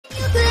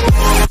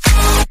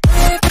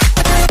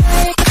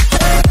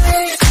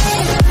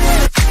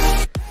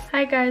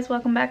guys,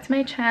 welcome back to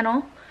my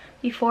channel.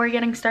 Before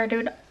getting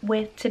started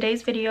with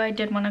today's video, I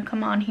did want to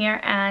come on here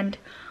and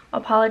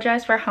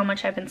apologize for how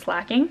much I've been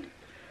slacking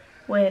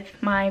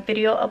with my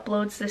video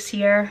uploads this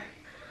year.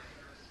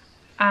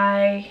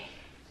 I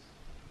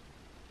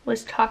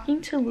was talking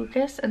to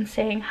Lucas and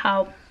saying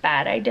how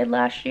bad I did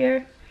last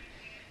year,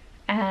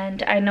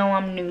 and I know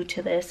I'm new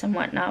to this and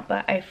whatnot,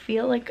 but I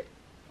feel like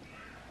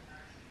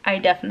I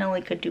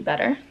definitely could do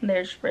better.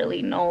 There's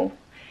really no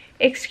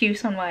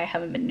excuse on why I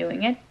haven't been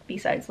doing it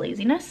besides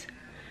laziness.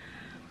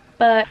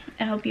 But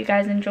I hope you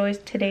guys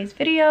enjoyed today's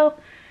video,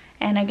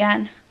 and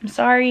again, I'm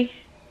sorry,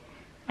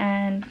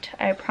 and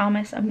I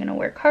promise I'm gonna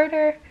work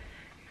harder,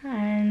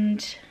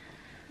 and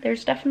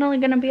there's definitely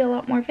gonna be a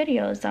lot more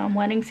videos.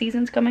 Wedding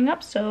season's coming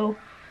up, so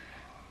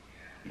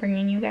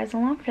bringing you guys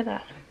along for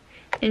that.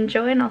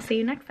 Enjoy, and I'll see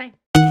you next time.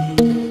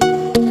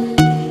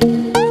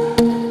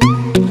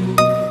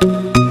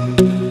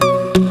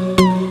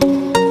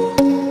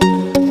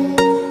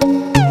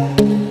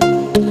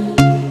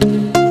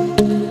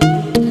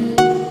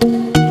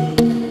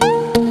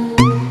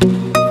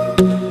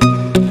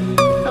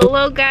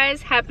 Hello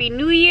guys, happy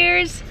New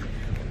Year's.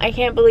 I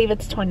can't believe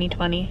it's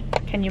 2020.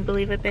 Can you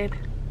believe it, babe?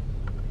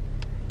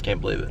 Can't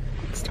believe it.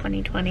 It's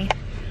 2020.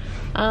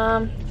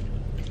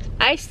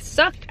 I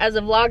sucked as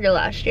a vlogger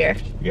last year.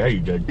 Yeah, you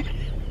did.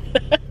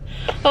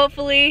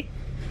 Hopefully,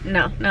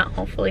 no, not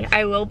hopefully,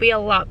 I will be a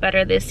lot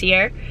better this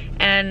year.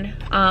 And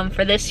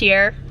for this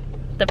year,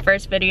 the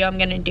first video I'm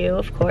gonna do,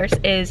 of course,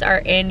 is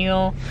our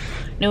annual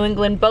New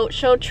England boat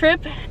show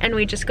trip, and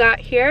we just got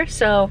here,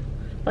 so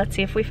let's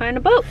see if we find a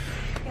boat.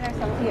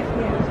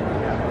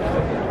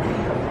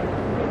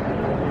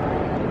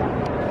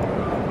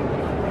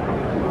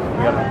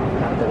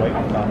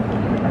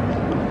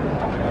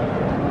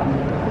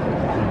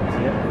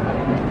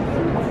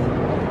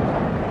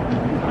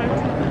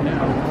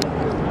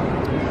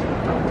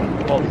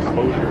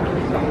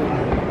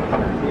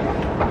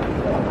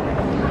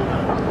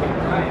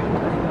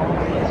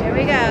 Here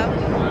we go.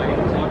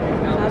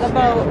 Another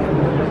boat.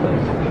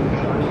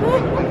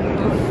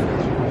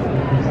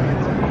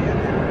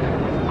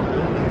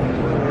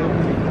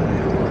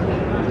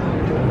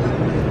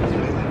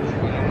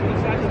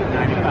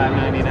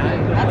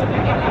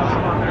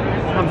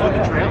 Comes with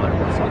the trailer.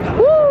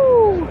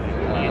 Woo!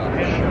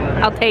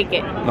 I'll take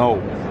it.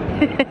 No.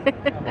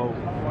 Oh.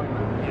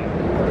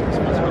 This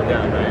must go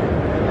down, right?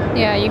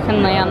 Yeah, you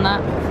can lay on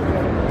that.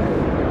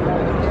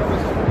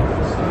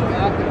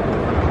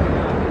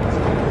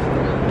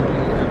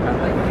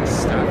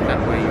 Stuck that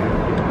way.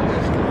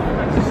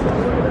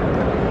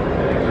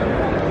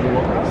 You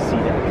won't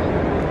see that.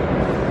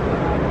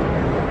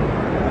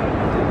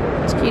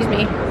 Excuse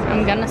me,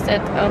 I'm gonna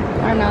sit. Oh,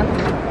 or not.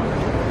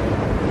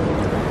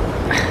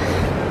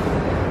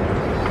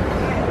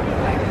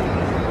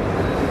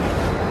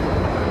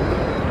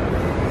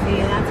 See,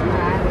 that's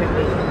where I would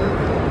be.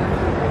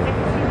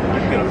 You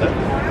can get up there.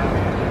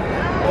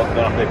 Well,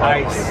 no, they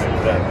ice.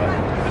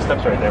 The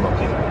steps right there, Mom.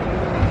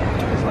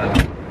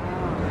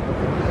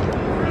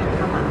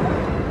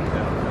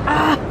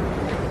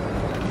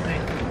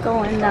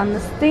 Going down the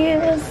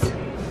stairs.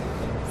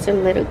 It's a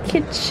little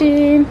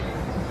kitchen.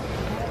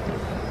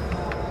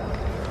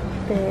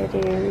 Bed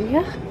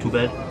area. Two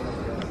bed?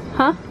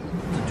 Huh?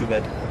 It's a two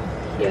bed.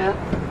 Yeah.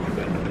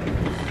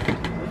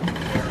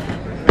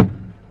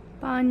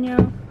 Banyo.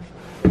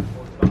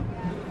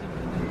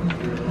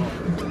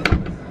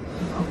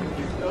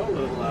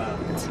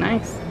 It's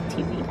nice.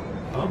 TV.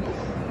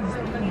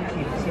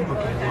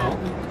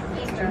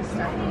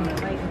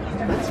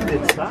 That's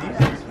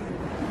mid-size.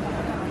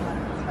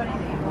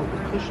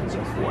 Cushions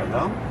are for,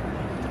 though.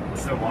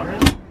 Is there water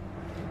in it?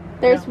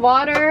 There's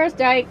water,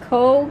 Diet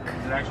Coke.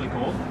 Is it actually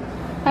cold?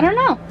 I don't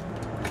know.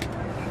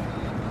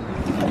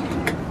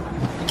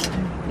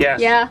 Yes.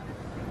 Yeah.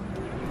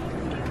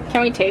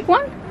 Can we take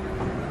one?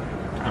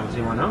 I don't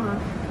see why not.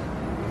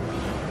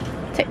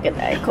 Take a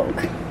Diet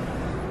Coke.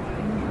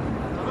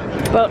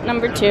 Boat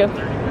number 2.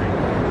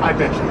 I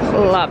bet you. A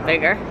lot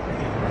bigger.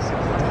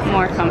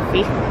 More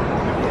comfy.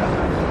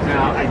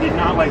 Now, I did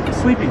not like the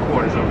sleeping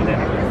quarters over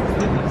there.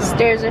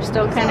 Stairs are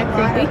still kind of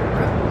creepy.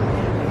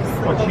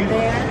 What's you?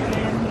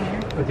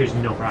 But there's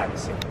no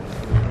privacy.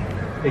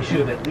 They should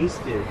have at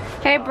least did.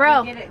 Hey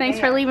bro, thanks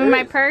for leaving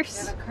my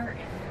purse.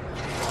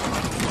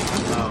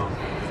 Oh.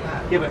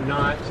 Yeah, but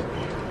not.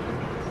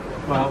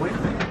 Well, wait a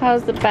minute.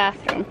 How's the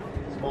bathroom?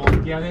 Well,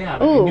 yeah, they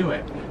have. Ooh. I knew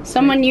it.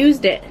 Someone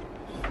used it.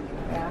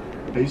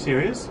 Are you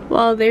serious?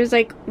 Well, there's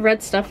like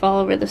red stuff all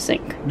over the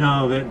sink.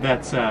 No,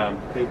 that's on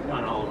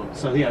all of them.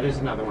 So yeah, there's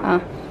another one.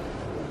 Oh.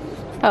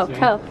 Oh, See?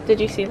 Kel,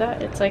 did you see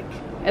that? It's like,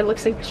 it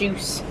looks like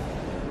juice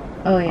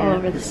Oh yeah. all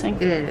over the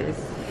sink. It is.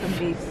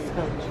 Somebody's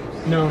spilled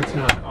juice. No, it's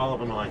not. All of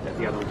them are like that.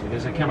 The other one too.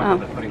 There's a chemical Oh.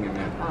 they're putting in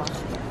there. Oh.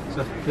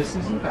 So this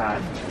isn't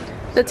bad.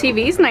 The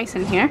TV's nice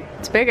in here.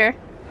 It's bigger.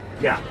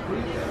 Yeah.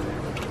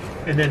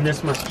 And then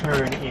this must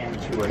turn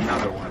into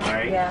another one,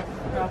 right? Yeah,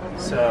 probably.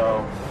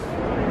 So.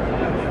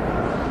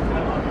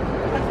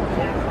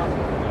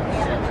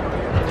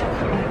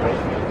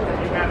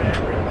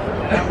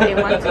 They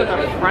went to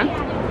the front.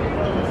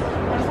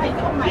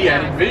 He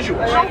added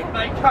visuals.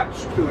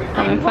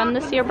 Having fun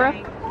this year, bro?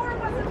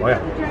 Oh yeah.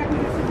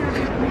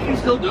 He's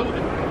still doing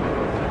it.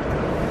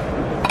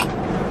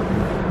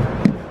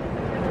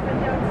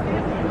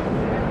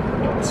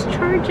 It's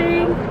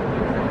charging.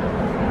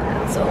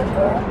 That's so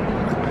cool.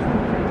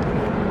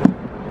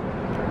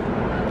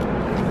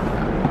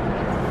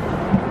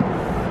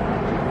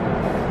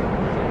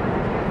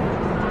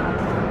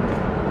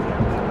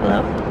 Hello?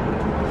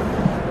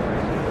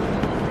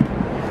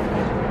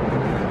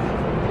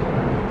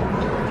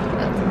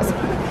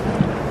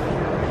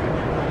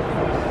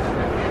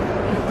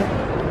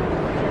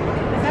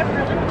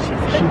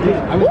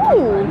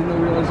 Ooh!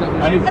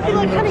 I'd be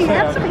like, honey,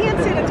 have some hand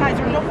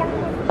sanitizer. No more.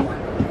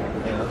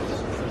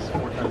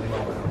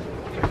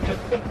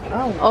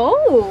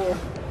 Oh!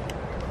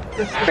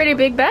 Pretty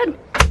big bed.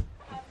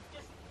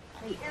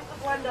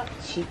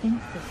 She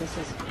thinks that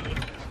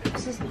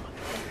this is not.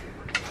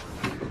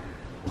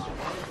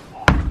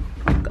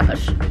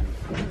 Gosh.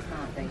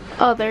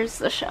 Oh, there's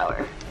the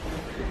shower.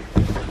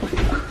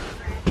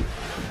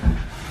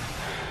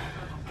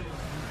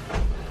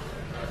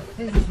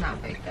 This is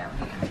not big down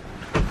here.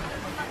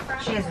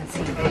 She hasn't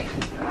seen big.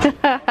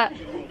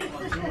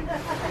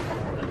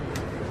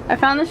 I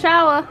found the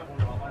shower.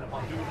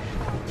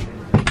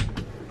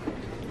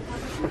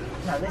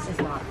 No, this is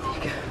not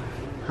big.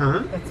 Huh?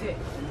 That's it.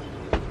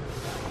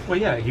 Well,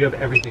 yeah, you have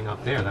everything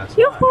up there. That's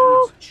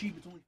Yoo-hoo! It's cheap.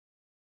 It's only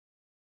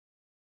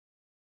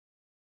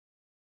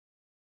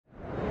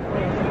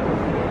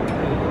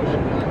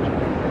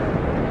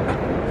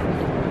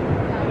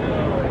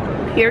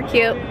You're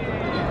cute.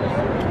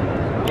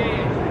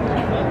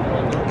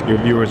 Your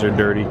viewers are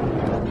dirty.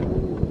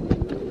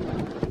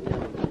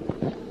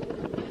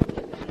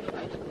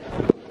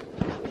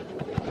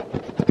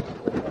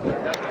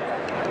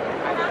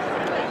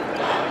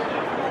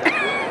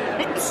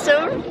 It's so...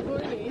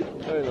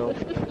 I know.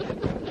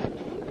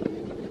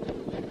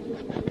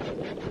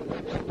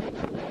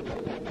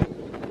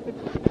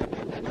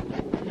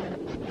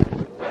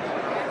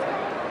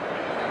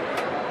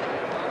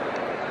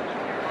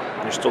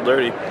 You're still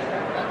dirty.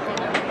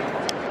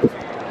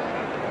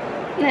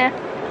 Nah.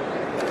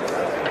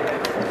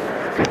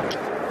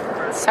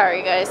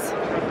 Sorry, guys.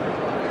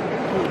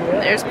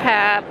 There's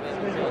Pap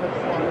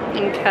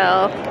and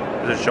Kel.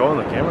 Does it show on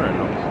the camera or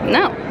no?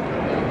 No.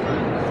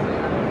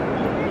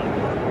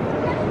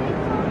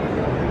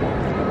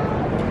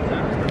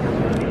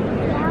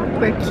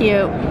 We're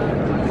cute.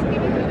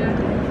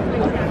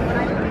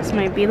 This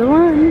might be the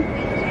one.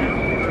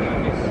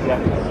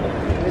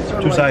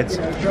 Two sides.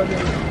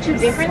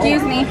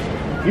 Excuse me.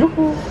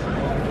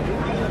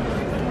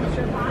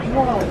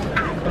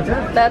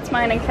 That's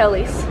mine and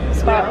Kelly's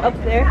spot up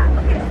there.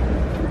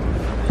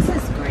 This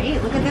is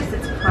great. Look at this.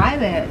 It's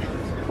private.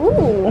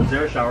 Ooh. Is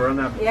there a shower on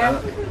that?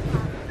 Yeah.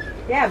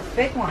 Yeah,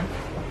 big one.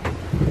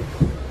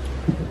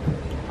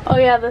 Oh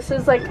yeah, this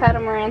is like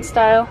catamaran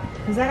style.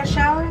 Is that a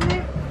shower in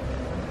there?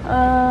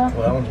 Well,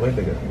 that one's way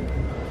bigger.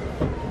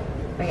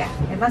 Oh yeah,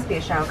 it must be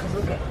a shower because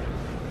look at.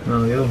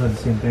 No, the other one has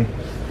the same thing.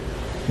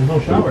 There's no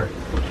shower.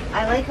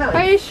 I like how.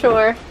 Are you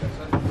sure?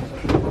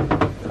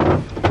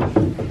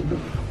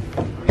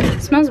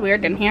 It smells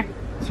weird in here.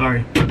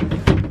 Sorry.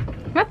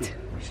 What?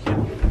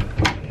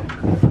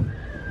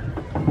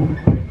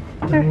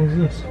 What the hell is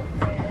this?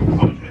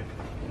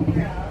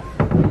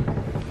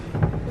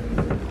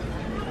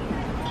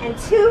 And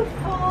two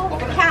full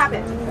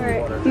cabins.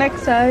 Alright,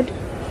 next side.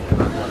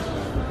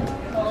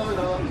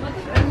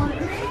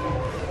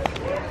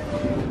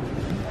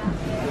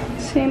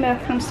 Same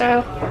bathroom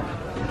style.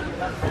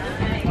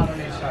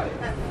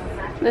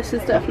 This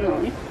is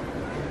definitely.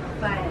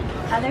 But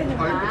other than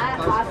that,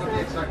 awesome.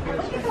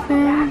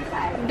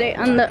 They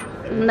on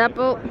that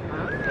boat.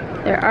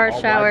 There are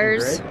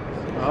showers.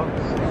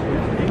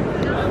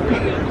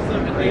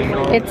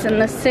 It's in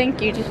the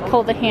sink. You just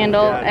pull the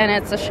handle, and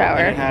it's a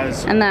shower.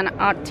 And then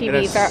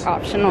TVs are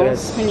optional,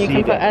 and you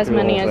can put as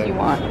many as you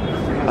want.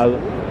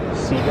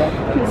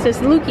 This is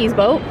Lukey's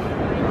boat.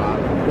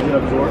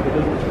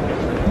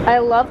 I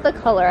love the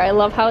color. I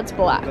love how it's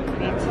black.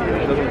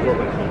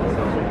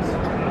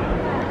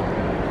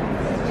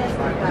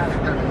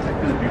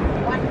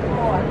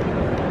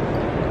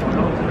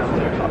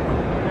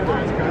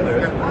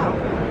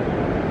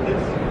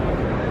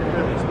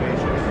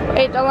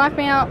 Wait, don't lock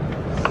me out.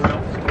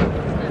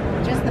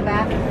 Just the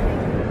bathroom.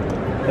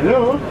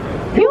 Hello?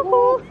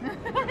 Yoo-hoo!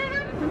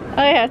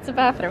 Oh yeah, it's a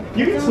bathroom.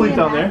 You can sleep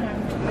down there.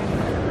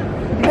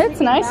 It's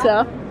nice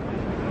though.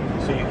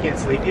 So you can't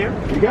sleep here?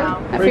 You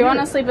got it. If you want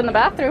to sleep in the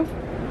bathroom.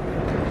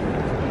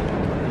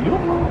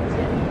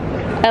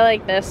 I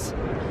like this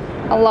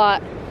a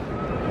lot.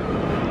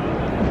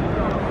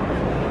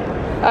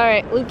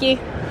 Alright, Lukey,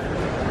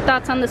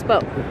 thoughts on this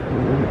boat?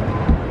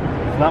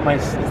 It's not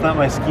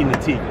my ski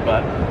Nautique,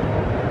 but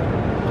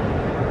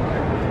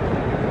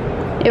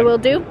It will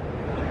do?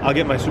 I'll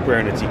get my Super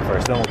Air Nautique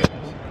first, then we'll get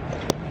this.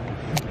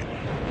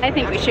 I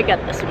think we should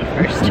get this one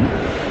first.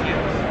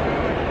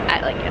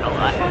 I like it a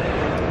lot.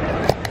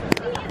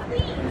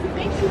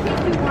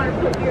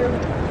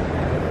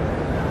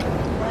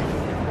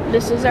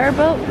 This is our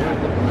boat.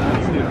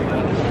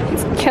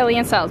 It's Kelly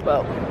and Sal's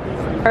boat.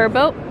 Our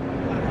boat.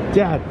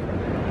 Dad,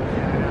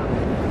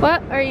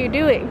 What are you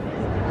doing?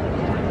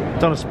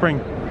 it's on a spring.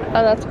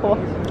 Oh, that's cool.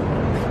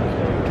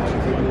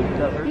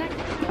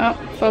 Oh,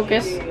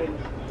 focus.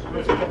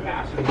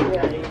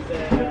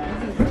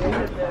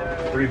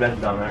 3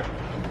 beds down there.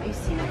 Are you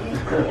serious?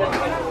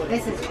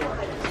 This is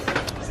gorgeous.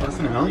 It's less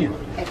than $1 million.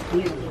 It's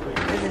beautiful.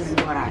 This is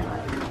what I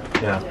like.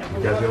 Yeah,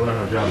 you guys gotta learn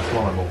how to drive a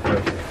smaller boat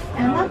first.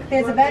 And look,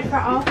 there's a bed for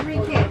all 3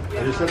 kids.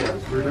 I just said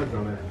that. 3 beds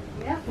down there.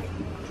 Yep.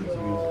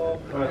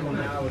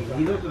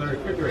 He lives in the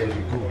refrigerator,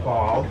 you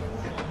goofball.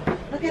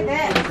 Look at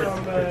this.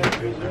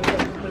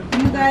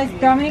 You guys,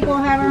 Dominic will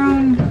have her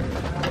own.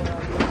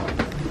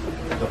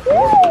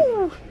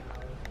 Woo!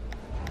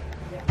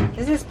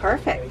 This is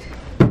perfect.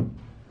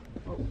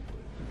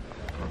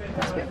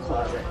 Let's get a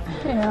closet.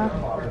 Yeah.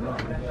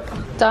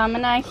 Dom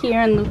and I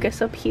here and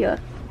Lucas up here.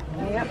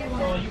 Yep.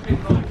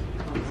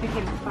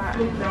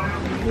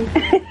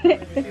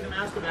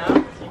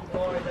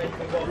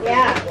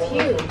 Yeah, it's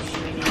huge.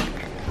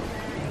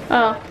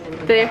 Oh,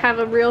 they have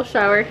a real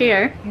shower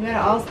here. You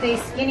gotta all stay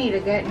skinny to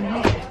get in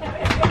here.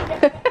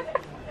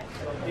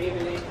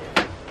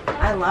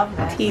 I love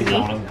that.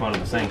 TV. In front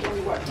of the sink.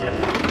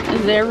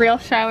 Is there a real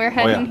shower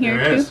head in here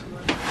there too? is.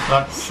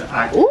 That's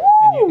and Ooh!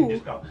 you can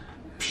just go.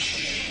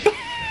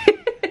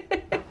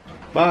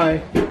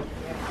 Bye.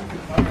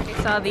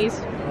 I saw these.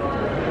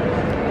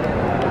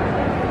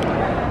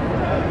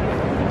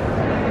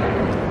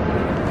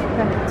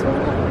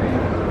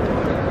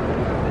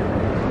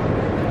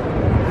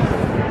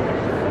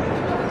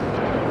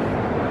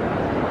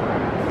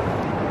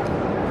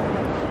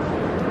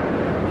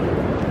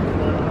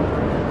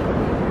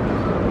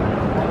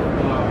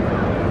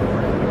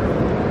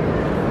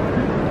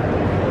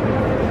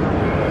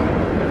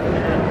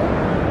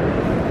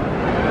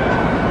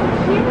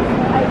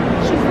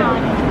 She's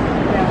not.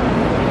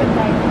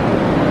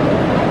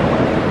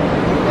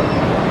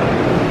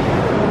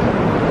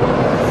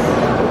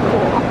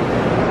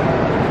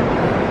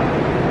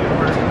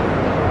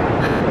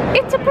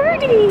 It's a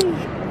birdie!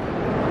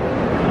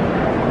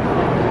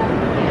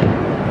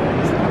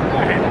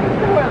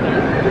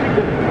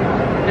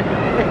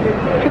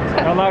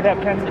 I'm allowed to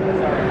have pens in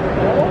this.